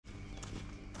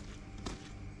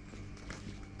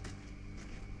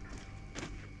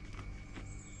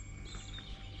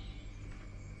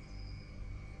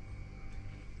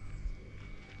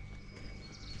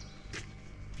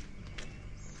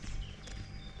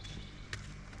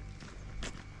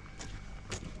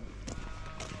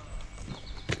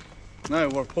Now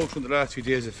we're approaching the last few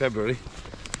days of February.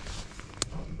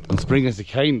 And spring is the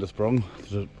kind of sprung.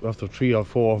 After 3 or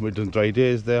 4 midland dry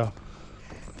days there.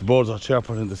 The birds are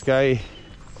chirping in the sky.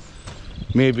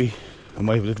 Maybe I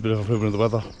might have a little bit of improvement in the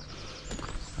weather.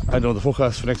 I know the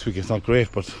forecast for next week is not great,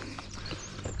 but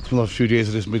it's another few days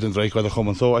of this midland dry weather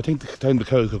coming. So I think the time the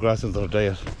cows go grass into their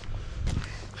diet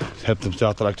to help them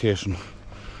start the lactation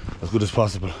as good as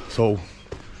possible. So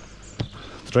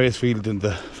the driest field in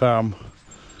the farm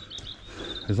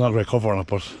is not a great cover on it,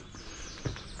 but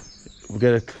we'll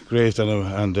get it grazed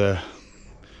and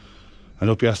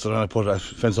up yesterday and I put a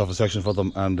fence off a section for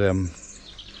them and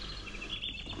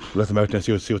let them out and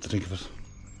see what they think of it.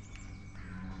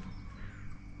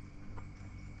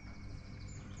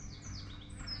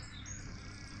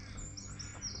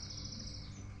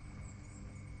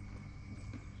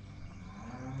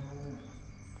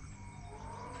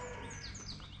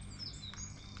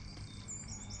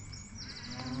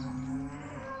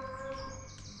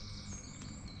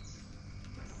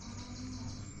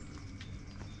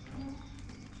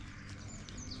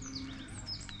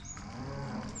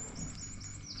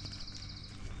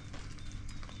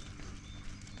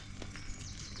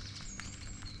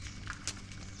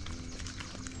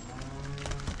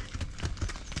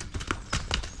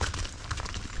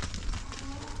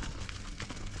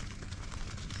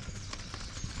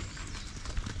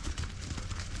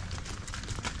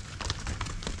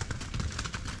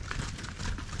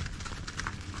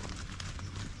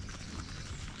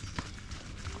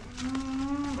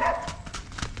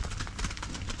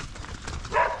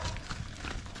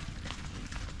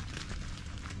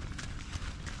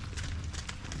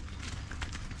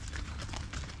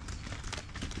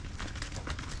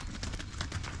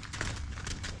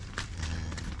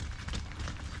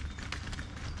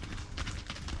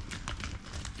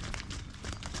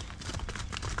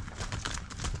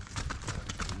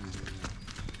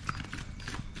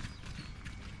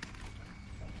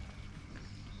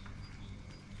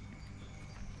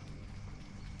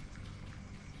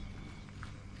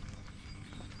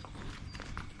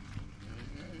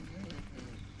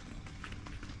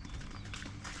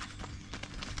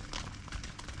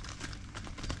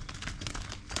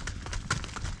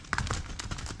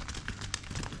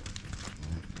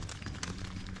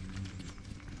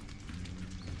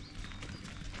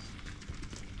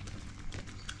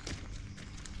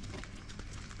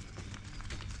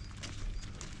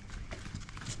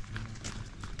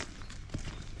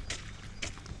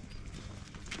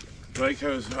 Dry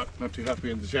cows not too happy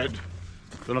in the shed.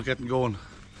 They're not getting going.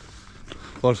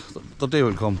 But the day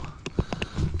will come.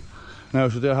 Now,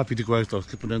 so they're happy to go out, they're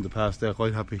slipping down the path, they're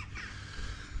quite happy.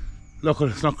 Look,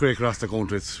 it's not great grass they're going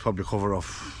to, it's probably a cover of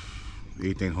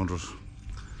 800-900.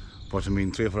 But I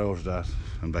mean, 3 or 4 hours of that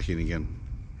and back in again.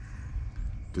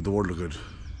 Did the world look good.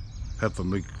 Help them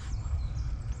make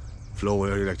flow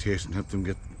early lactation, help them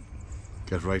get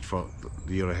right for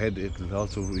the year ahead. It will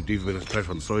also relieve a bit of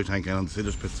pressure on the soil tank and on the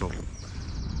silage pit, so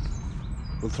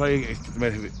we'll try to get them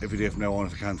out every day from now on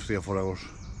if we can for 3 or 4 hours.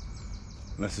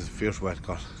 Unless it's fierce wet,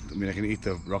 because I mean I can eat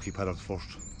the rocky paddocks first.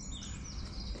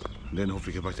 And then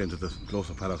hopefully get back down to the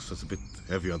closer paddocks that's a bit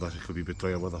heavier, that it could be a bit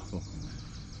drier weather. So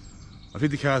I'll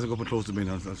feed the calves and go up and close them in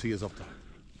and I'll see us up there.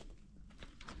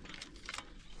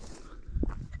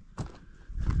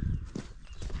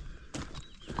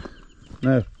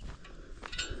 Now,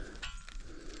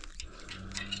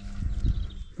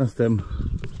 that's them.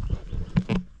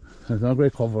 It's not a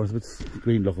great cover, it's a bit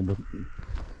green looking, but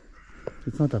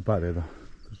it's not that bad either.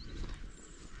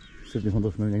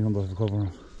 1700 from 1800 for cover.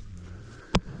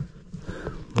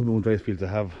 One of the driest fields I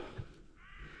have to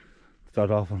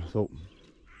start off on, so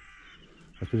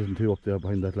I split it in 2 up there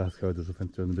behind that last cow. There's a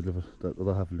fence there in the middle of it. The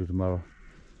other half will do tomorrow,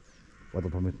 weather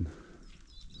permitting.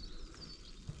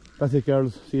 That's it,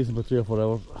 girls. See you in for 3 or 4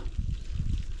 hours.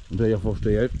 And there your first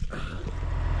day out.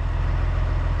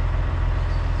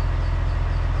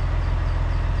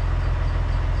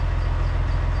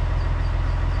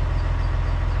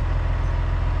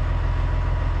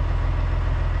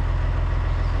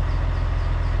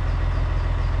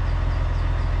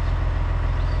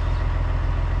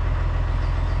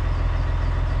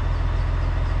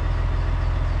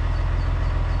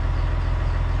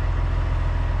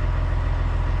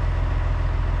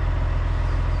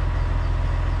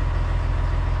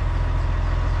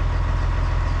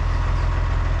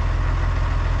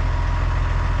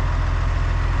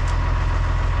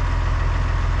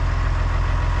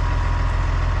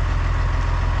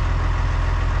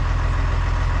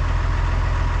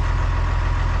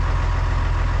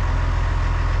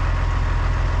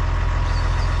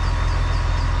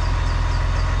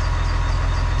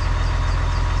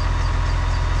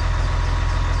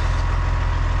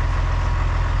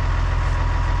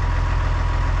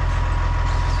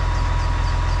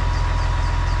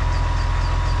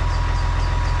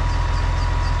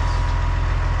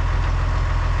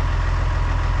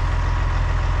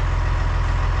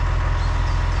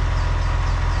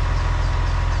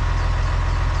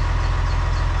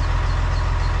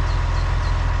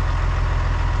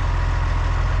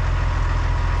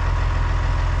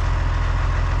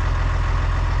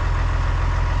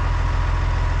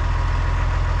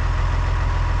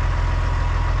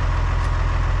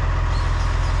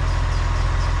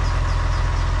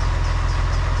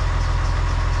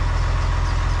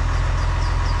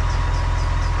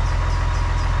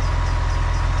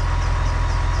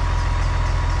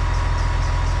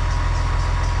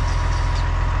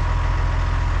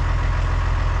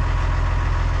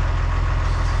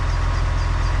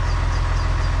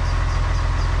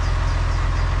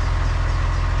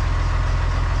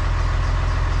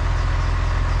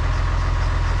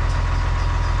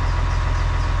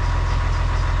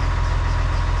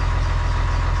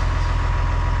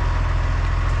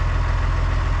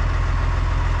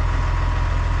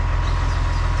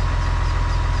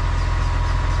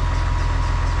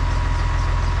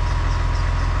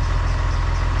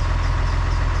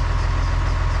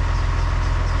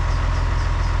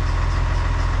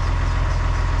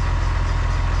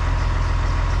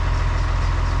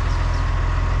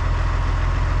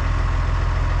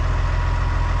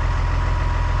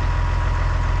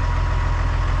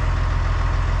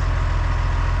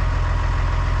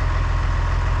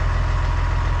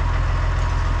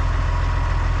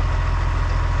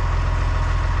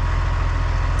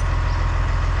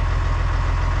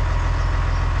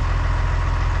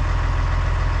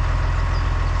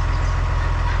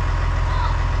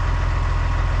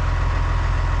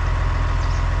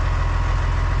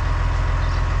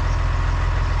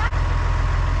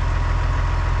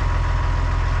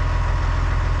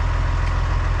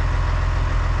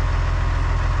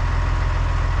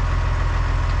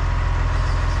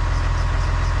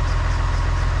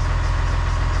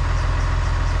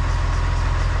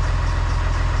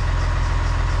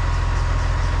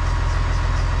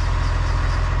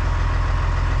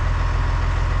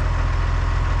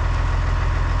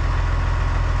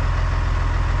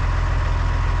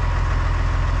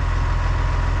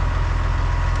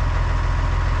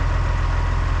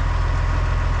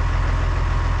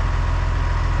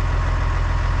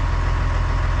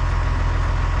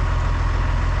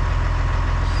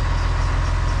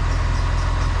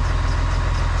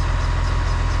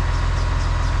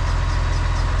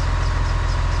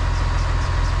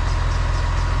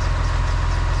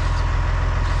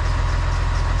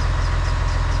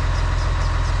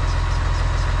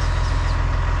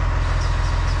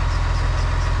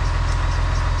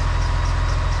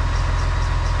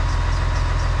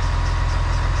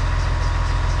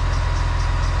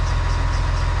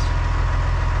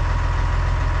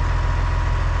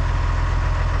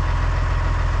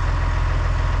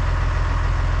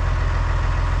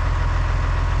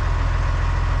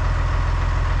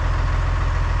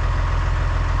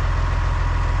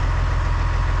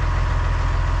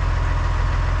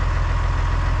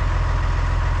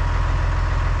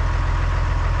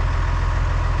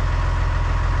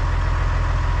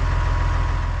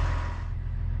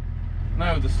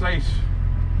 the slight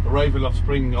arrival of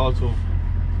spring, also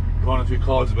run a few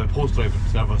calls about post driving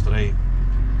service that I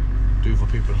do for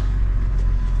people.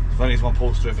 So if anyone's want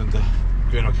post driving the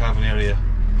greater Calving area,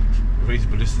 a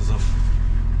reasonable distance of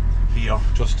here,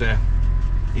 just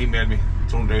email me,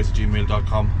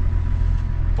 drier@gmail.com.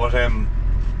 But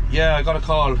yeah, I got a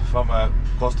call from a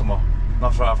customer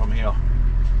not far from here.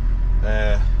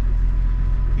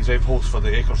 He's a post for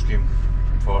the acre scheme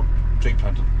for tree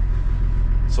planting.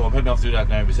 So I'm heading off to do that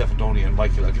now, myself and Tony and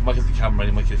Michael. I'll give Michael the camera and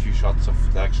he might get a few shots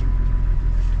of the action.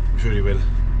 I'm sure he will.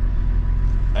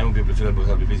 I won't be able to film because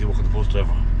I'll be busy working the post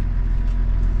driver.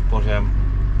 But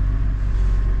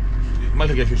Michael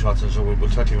will get a few shots, and so we'll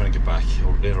chat to you when I get back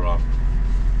or later on.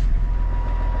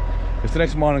 It's the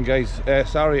next morning, guys.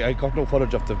 Sorry, I got no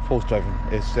footage of the post driving.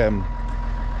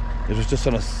 It was just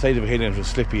on the side of a hill and it was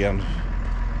slippy, and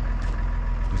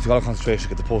it's a lot of concentration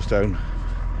to get the post down.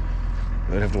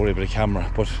 I don't have to worry about the camera,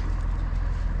 but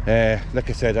like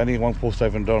I said, anyone post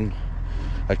driving done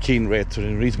at keen rates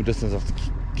within a reasonable distance of the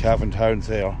Calving towns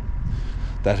there,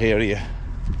 that area,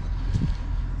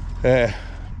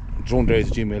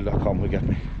 drier@gmail.com will get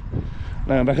me.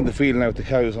 Now I'm back in the field now with the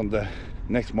cows on the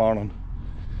next morning.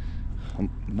 I'm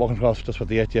walking across just what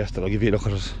they ate yesterday. I'll give you a look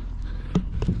at it.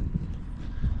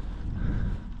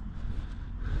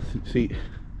 See,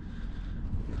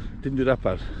 didn't do that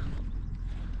bad.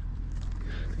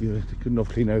 They good enough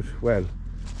clean out. Well,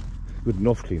 good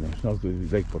enough clean out. Not as good as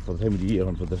you'd like, but for the time of the year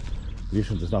and for the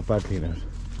conditions, it's not bad clean out.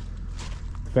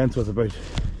 The fence was about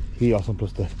here or something,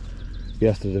 plus the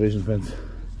yesterday division fence.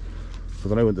 So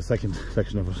then I went the second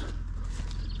section of it.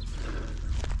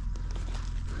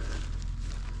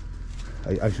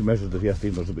 I actually measured it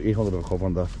yesterday. There's about 800 of a cover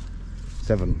on that,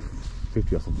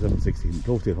 750 or something, 760,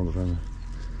 close to 800 around it.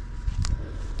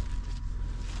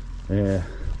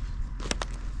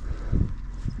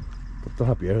 But they're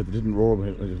happy out. They didn't roar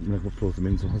when I close them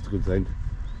in, so that's a good sign.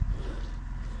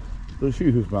 There's a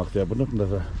few hoof marks there, but nothing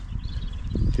that a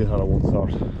kid had of one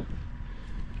sort.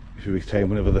 A few weeks' time,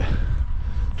 whenever the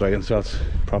dragon starts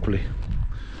properly.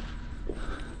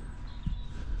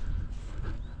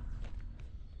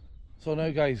 So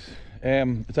now, guys,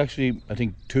 it's actually, I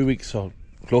think, 2 weeks or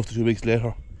close to 2 weeks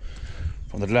later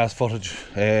from the last footage.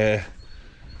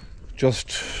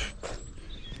 Just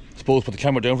suppose put the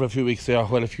camera down for a few weeks there,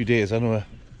 well, a few days anyway.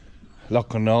 A lot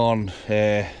going on.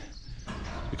 The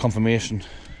confirmation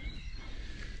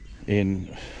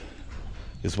in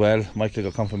as well. Michael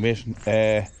got confirmation.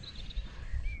 There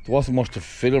wasn't much to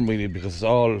film really, because it's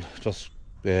all just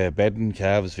bedding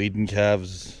calves, feeding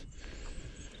calves,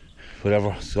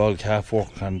 whatever. It's all calf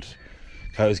work and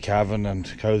cows calving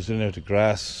and cows in out the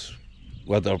grass,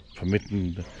 weather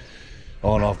permitting,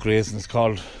 on off grazing it's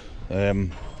called.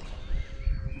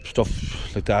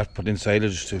 Stuff like that, put in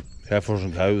silage to heifers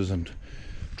and cows, and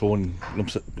throwing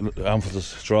armfuls of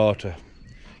straw to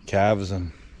calves,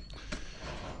 and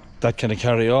that kind of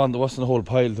carry on. There wasn't a whole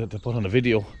pile that they put on a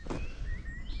video,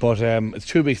 but it's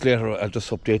 2 weeks later. I'll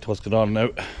just update what's going on now.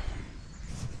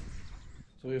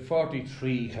 So we have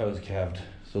 43 cows calved,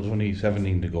 so there's only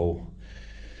 17 to go.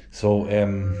 So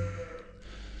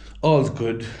all's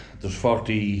good. There's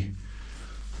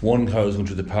 41 cows going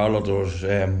through the parlour. There's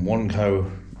one cow,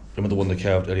 remember the one that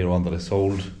calved earlier on that I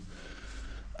sold,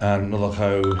 and another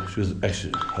cow, she was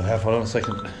actually a heifer. Hold on a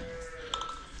second.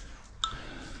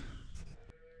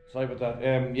 Sorry about that.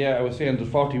 Yeah, I was saying there's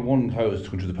 41 cows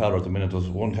going through the parlour at the minute. There's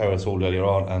one cow I sold earlier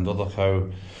on, and the other cow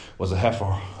was a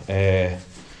heifer.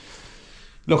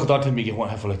 Look, at that time you get one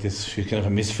heifer like this, she's kind of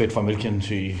a misfit for milking.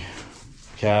 She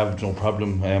calved, no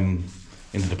problem,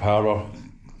 into the parlour,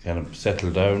 kind of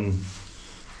settled down.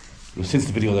 Since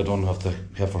the video I done of the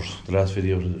heifers, the last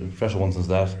video, the fresher one since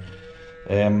that.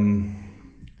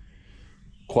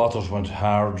 Quarters went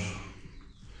hard.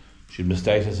 She had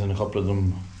mastitis in a couple of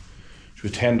them. She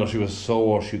was tender, she was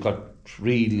sore, she got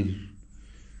real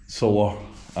sore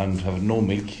and had no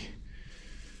milk.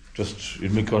 Just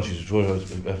milk on, she's kind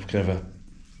of a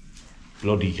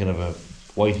bloody, kind of a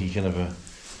whitey, kind of a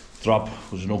drop,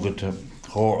 which is no good to her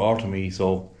or to me.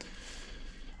 So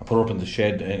I put her up in the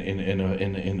shed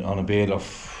on a bale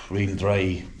of real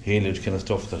dry haylage kind of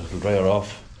stuff that will dry her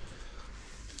off.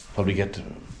 Probably go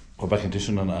back in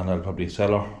condition, and I'll probably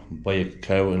sell her, buy a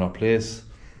cow in her place.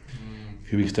 A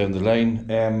few weeks down the line.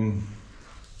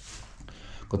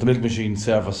 Got the milk machine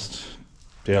serviced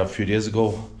there a few days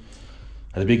ago.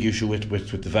 Had a big issue with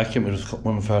the vacuum. It was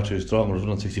running far too strong. It was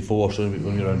running 64, so it was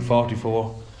running around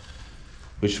 44,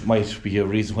 which might be a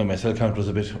reason why my cell count was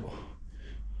a bit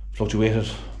fluctuated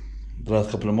the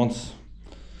last couple of months.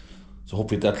 So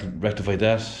hopefully that'll rectify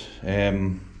that.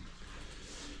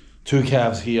 two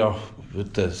calves here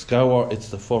with the scour. It's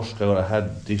the first scour I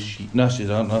had this year. No, she's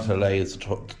not a lie.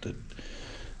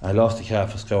 I lost the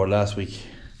calf for scour last week.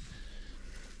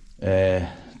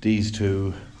 These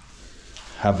two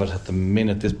have it at the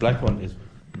minute. This black one is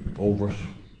over it.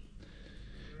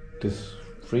 This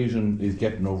Frisian is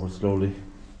getting over it slowly,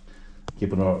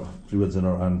 keeping our fluids in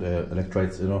her and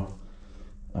electrolytes in her,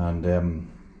 and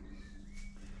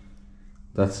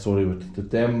that story with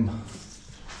them.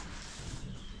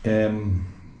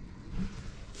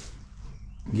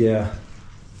 Yeah,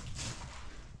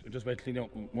 just about cleaning up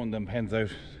one of them pens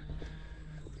out.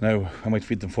 Now I might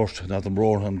feed them first, now them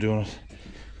roar. I'm doing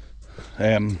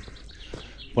it.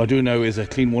 What I do now is I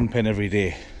clean one pen every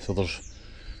day. So there's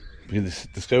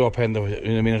the scour pen that was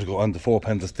in a minute ago, and the 4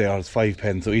 pens that's there, it's 5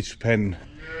 pens. So each pen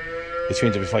is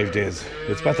changed every 5 days.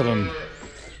 It's better than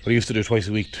what I used to do twice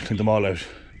a week to clean them all out.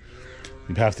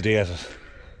 You'd half the day at it.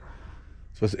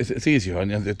 So it's easier,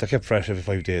 and they're kept fresh every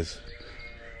 5 days.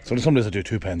 So some days I do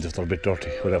 2 pens if they're a bit dirty,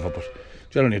 whatever. But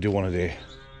generally I do 1 a day.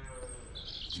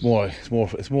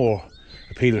 It's more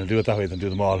appealing to do it that way than do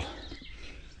them all.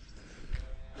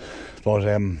 But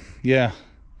yeah,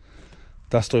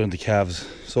 that's still in the calves.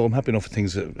 So I'm happy enough with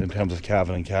things in terms of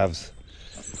calving and calves.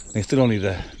 And it's still only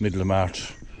the middle of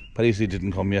March. Paddocks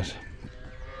didn't come yet.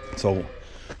 So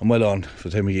I'm well on for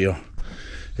the time of year.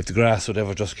 If the grass would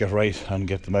ever just get right and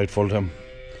get them out full time,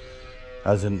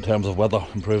 as in terms of weather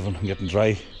improving and getting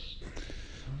dry.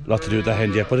 A lot to do at that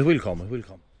end yet, but it will come,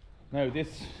 Now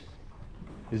this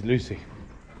is Lucy.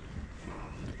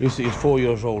 Lucy is 4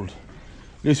 years old.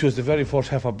 Lucy was the very first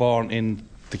heifer born in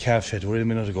the calf shed, we're in a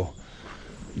minute ago,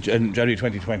 in January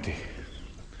 2020.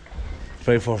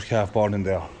 Very first calf born in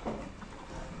there.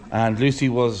 And Lucy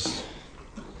was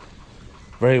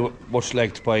very much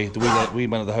liked by the wee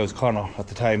man of the house, Connor, at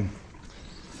the time.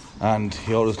 And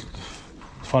he always was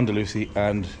fond of Lucy,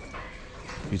 and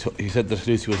he said that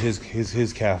Lucy was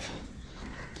his calf.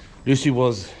 Lucy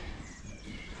was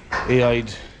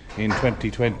AI'd in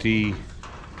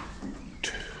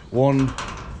 2021,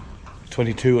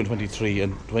 22 and 23,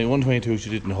 and 21, 22 she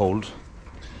didn't hold.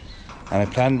 And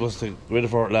my plan was to get rid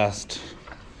of her at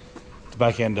the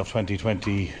back end of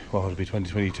 2020, what would it be,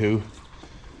 2022,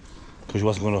 because she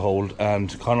wasn't going to hold.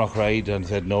 And Connor cried and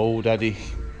said, "No, Daddy,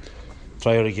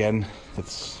 try her again.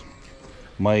 It's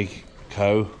my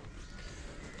cow."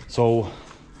 So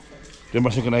remember,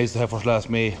 I synchronised the heifers last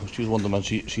May. She was one of them, and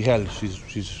she held.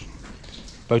 She's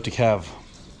about to calve.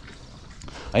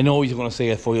 I know you're going to say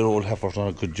a 4-year-old heifer's done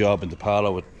a good job in the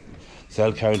parlour with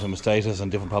cell count and mastitis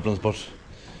and different problems, but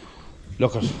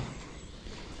look at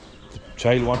the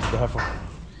child wanted the heifer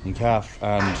in calf,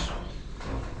 and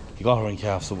he got her in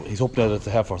calf, so he's hoping that it's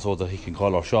a heifer so that he can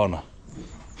call her Shauna.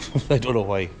 I don't know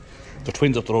why. They're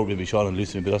twins up the road, maybe Shauna and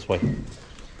Lucy, maybe that's why.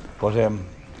 But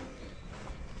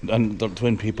and they're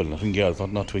twin people, twin girls,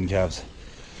 not twin calves.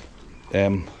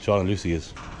 Shauna and Lucy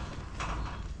is.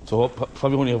 So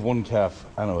probably only have 1 calf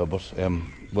anyway, but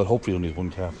well, hopefully only have 1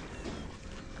 calf.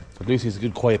 But Lucy's a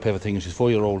good quiet type of thing, and she's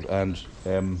 4-year-old, and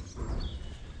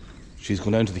she's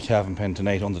going down to the calving pen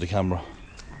tonight under the camera.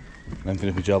 And I'm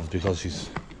finished my job because she's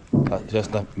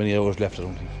just not many hours left, I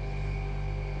don't think.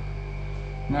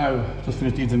 Now, just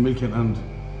finished eating milking, and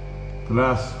the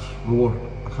last row of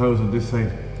cows on this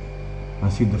side, I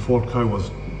seen the 4th cow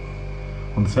was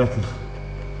unsettled.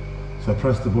 So I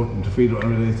pressed the button to feed her, and I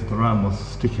realised that the ram was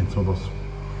sticking, so there's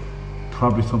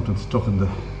probably something stuck in the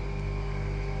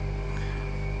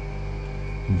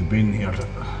bin here.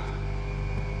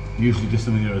 Usually this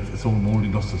time of year it's all mouldy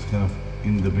dust that's kind of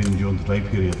in the bin during the dry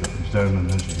period that comes down and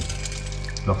eventually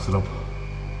locks it up.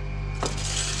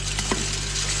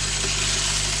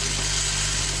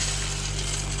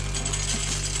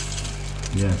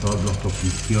 Yeah, it's all blocked up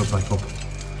and sealed back up.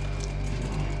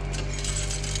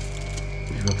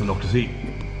 You have to look to see.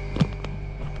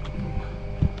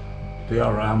 The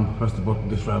ram, press the button,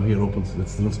 this ram here opens,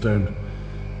 it's the nuts down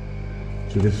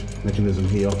through this mechanism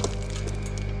here.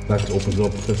 That opens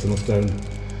up, press the nuts down.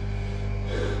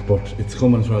 But it's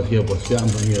coming right here, but it's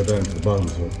jammed from here down to the bottom,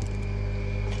 so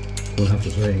we'll have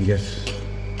to try and get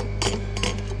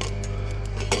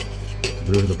to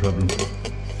the root of the problem.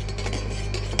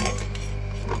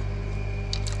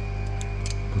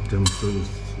 Put them through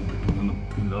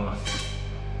in the last.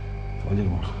 I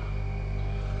didn't want.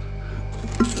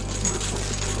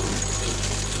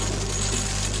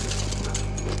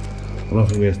 I'll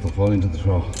have to waste them fall into the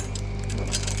trough.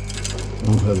 I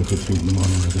won't have a good feed in the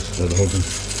morning, I'll just let it hold them.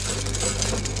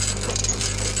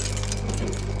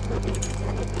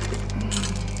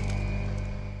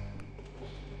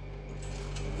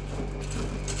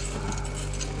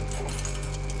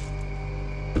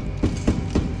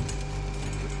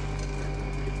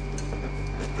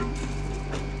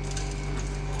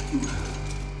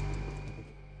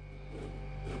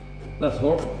 That's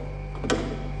her.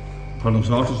 Her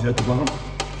sausage at the bottom.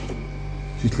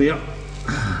 She's clear.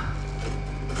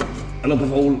 A lump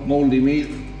of old mouldy meal.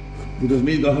 Because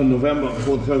meal got in November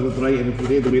before the cows were dry, and it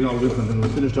would been all different, and it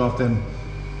was finished off then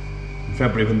in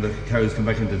February when the cows come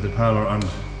back into the parlour, and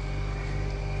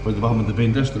by the bottom of the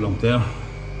bin, there's the lump there.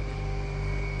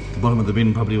 The bottom of the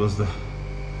bin probably was the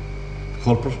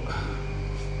culprit.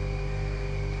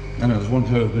 Anyway, there's one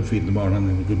cow with good feed in the morning and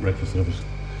then a good breakfast and everything.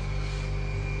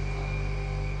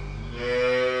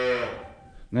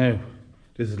 Now,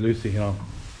 this is Lucy here,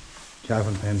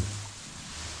 calving pen.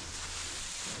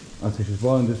 I think she was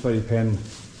born in this very pen,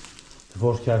 the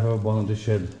first calf ever born in this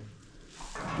shed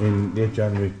in late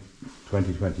January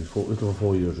 2020, a little over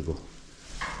 4 years ago.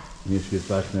 And here she gets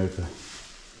back now to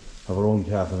have her own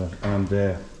calf in it.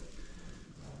 And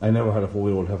I never had a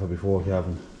 4-year-old heifer before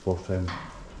calving, first time.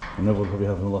 I never will probably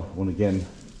have another one again.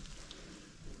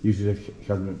 Usually they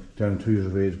calving down 2 years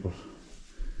of age, but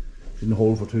she didn't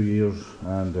hold for 2 years.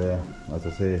 And as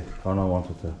I say, Connor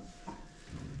wanted to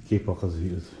keep her because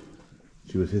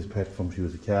she was his pet from she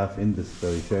was a calf in this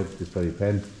very shed, this very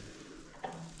pen.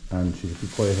 And she's a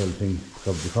big quiet little thing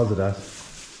because of that.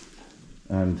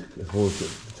 And I suppose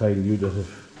the child knew that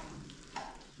if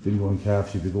she didn't go in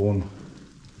calf, she'd be going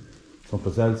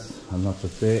someplace else, and not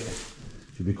just say.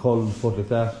 She'd be called and stuff like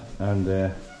that. And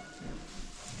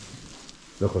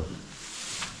look at,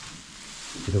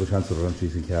 we took a chance with her and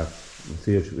she's in calf. We'll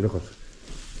see if she, look at,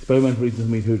 experiment reasons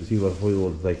me too to see what a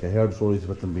 4-year-old is like. I heard stories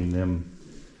about them being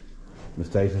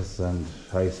mastitis and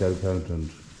high cell count and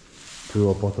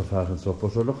poor butter fat and stuff,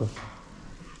 but so look at,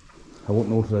 I won't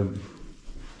know till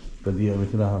by the year we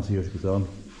can and see how she gets on.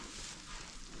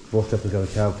 First step is got a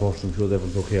calf first, I'm sure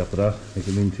everyone's okay after that. I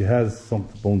mean, she has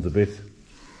sunk the bones a bit.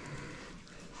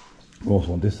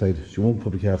 Also on this side, she won't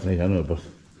probably calf tonight anyway, but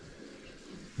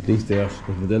at least there,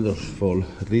 because my elders full,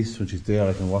 at least when she's there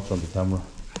I can watch her on the camera.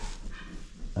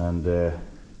 And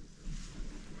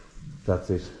that's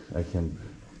it.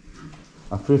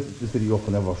 I'll finish this video up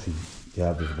whenever she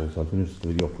calves, I suppose. I'll finish the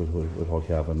video up with her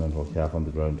calf and then her calf on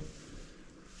the ground.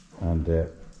 And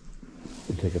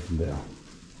we'll take it from there.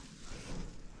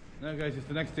 Now guys, it's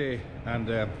the next day and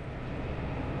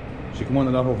she came on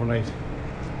the lot overnight.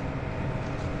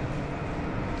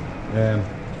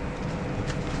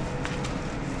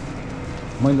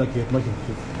 Mind like it, Michael,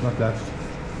 not latched.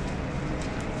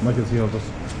 Michael's here with us.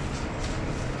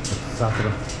 It's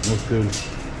Saturday, no school.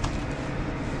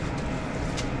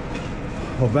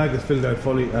 Her bag is filled out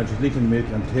fully and she's leaking milk,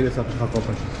 and potatoes have to cock up,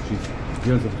 and she's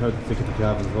dealing with how to stick it to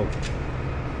calves as well.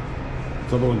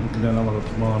 So I'm going down over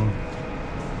this morning.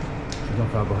 She's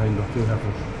not far behind her, 2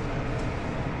 heifers.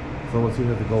 So we'll see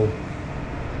how they go.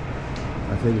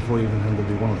 I say before you even hand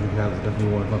there'll be 1 or 2 calves,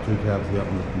 definitely 1 if not 2 calves here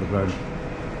on the ground.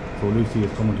 So Lucy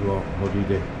is coming to her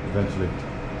D-Day eventually.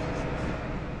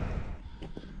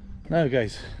 Now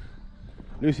guys,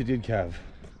 Lucy did calve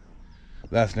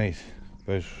last night,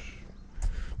 about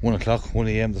 1 o'clock, 1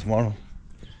 AM this morning.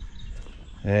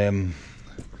 I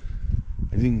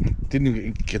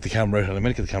didn't get the camera out, and I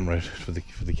meant to get the camera out for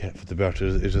the birth.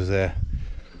 It was a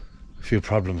few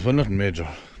problems, well, nothing major.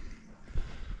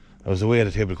 I was away at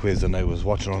a table quiz and I was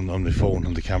watching on my phone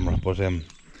on the camera, but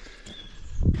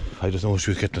I just noticed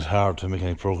she was getting it hard to make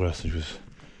any progress, and she was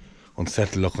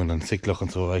unsettled looking and sick looking.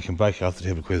 So I came back after the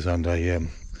table quiz and I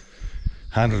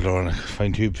handled her on a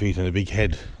fine tube feet and a big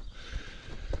head.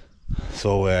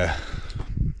 So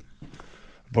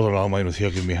brother-in-law of mine was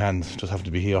here giving me hands, just happened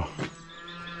to be here.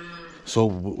 So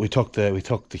we took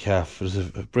the calf. It was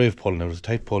a brave pull, and it was a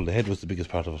tight pull. The head was the biggest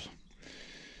part of it.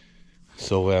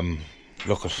 So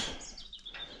look at,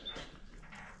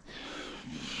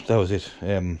 that was it.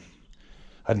 I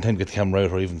hadn't time to get the camera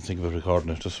out or even think about recording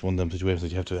it. Just one of them situations that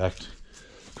you have to act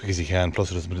quick as you can. Plus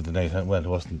it was middle of the night. Well, it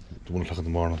wasn't 1 o'clock in the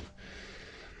morning,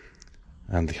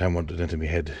 and the camera went into my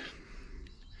head.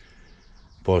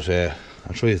 But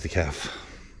I'll show you the calf.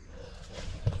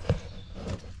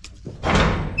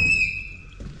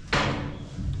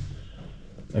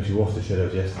 Actually washed the shed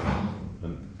out yesterday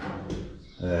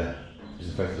and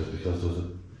disinfected it because there was a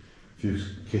few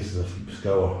cases of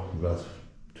scour about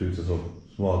 2 to so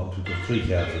small, 2 to 3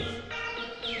 calves.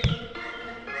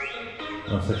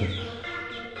 1 second.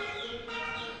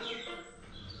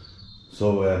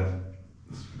 So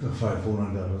got a fire phone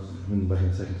on there, I'll ring back in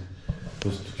a second. There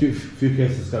was a few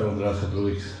cases of scour over the last couple of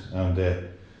weeks, and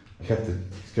I kept the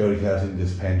scoury calves in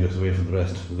this pen just away from the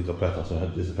rest until they got better, so I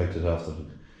had disinfected after to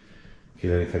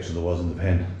kill any infection there was in the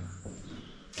pen.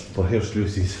 But here's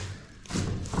Lucy's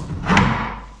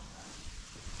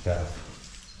calf.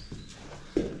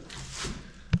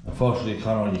 Unfortunately,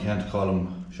 Connor, you can't call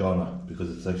him Shauna because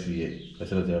it's actually, I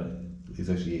said it there, It's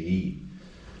actually a he.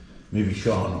 Maybe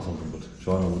Sean or something, but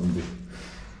Sean wouldn't be.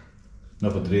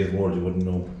 Not in today's world, you wouldn't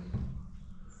know.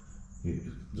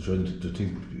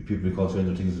 People be called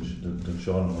stranger things than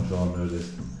Sean or Sean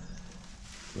nowadays.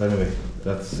 But anyway,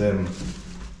 that's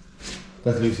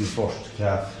Lucy's first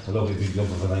calf, a lovely big lump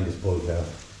of an Angus bull calf.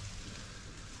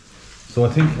 So I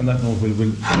think on that note we'll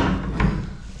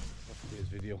today's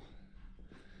video.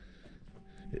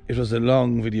 It was a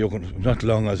long video, not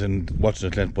long as in watching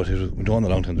it length, but it went on a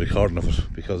long time, the recording of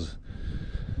it, because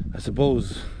I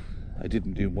suppose I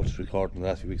didn't do much recording the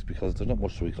last few weeks because there's not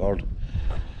much to record.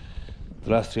 The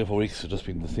last 3 or 4 weeks have just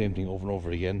been the same thing over and over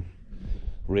again.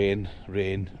 Rain,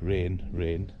 rain, rain,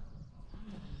 rain.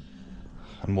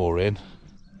 And more rain.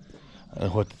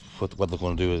 And what they're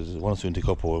going to do is, want to soon take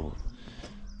up or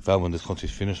famine in this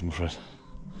country's finished, I'm afraid.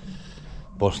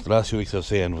 But the last few weeks I was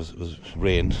saying was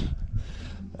rain.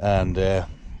 And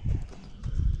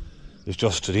it's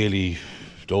just a daily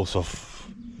dose of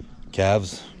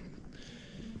calves.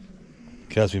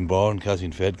 Calves being born, calves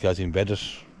being fed, calves being bedded.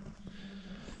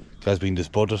 Calves being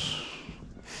disbudded,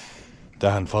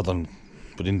 dahan fodder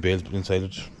put in bales, put in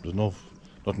silage. There's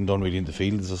nothing done really in the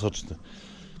fields as such. The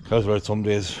cows were out some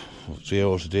days, 3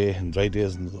 hours a day, and dry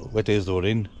days, and wet days they were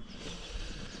in.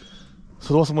 So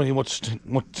there wasn't really much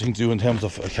thing to do in terms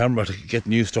of a camera to get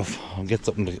new stuff and get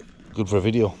something good for a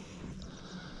video.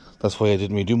 That's why I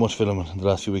didn't really do much filming in the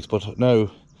last few weeks. But now,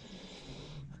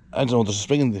 I don't know,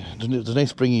 there's a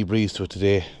nice springy breeze to it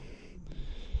today.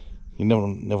 You never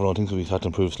know, things will be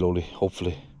starting to improve slowly,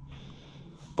 hopefully.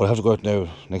 But I have to go out now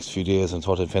next few days and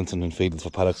sort out fencing and fields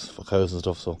for paddocks, for cows and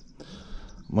stuff, so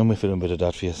I might film a bit of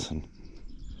that for you and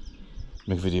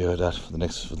make a video of that for the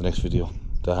next video.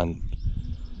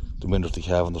 The window to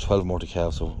calve, and there's 12 more to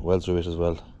calve, so well through it as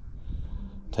well.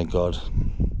 Thank God.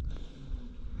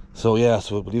 So yeah,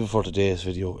 so we'll leave it for today's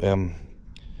video.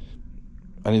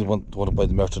 Anyone want to buy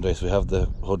the merchandise, we have the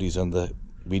hoodies and the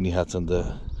beanie hats and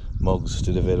the mugs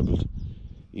still available.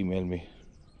 Email me,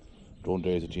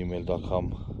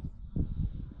 dronedriers@gmail.com,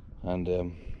 and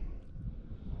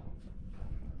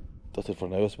that's it for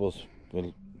now, I suppose.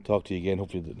 We'll talk to you again.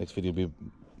 Hopefully the next video will be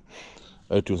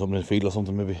out doing something in the field or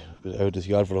something, maybe out this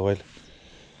yard for a while.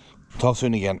 Talk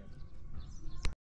soon again.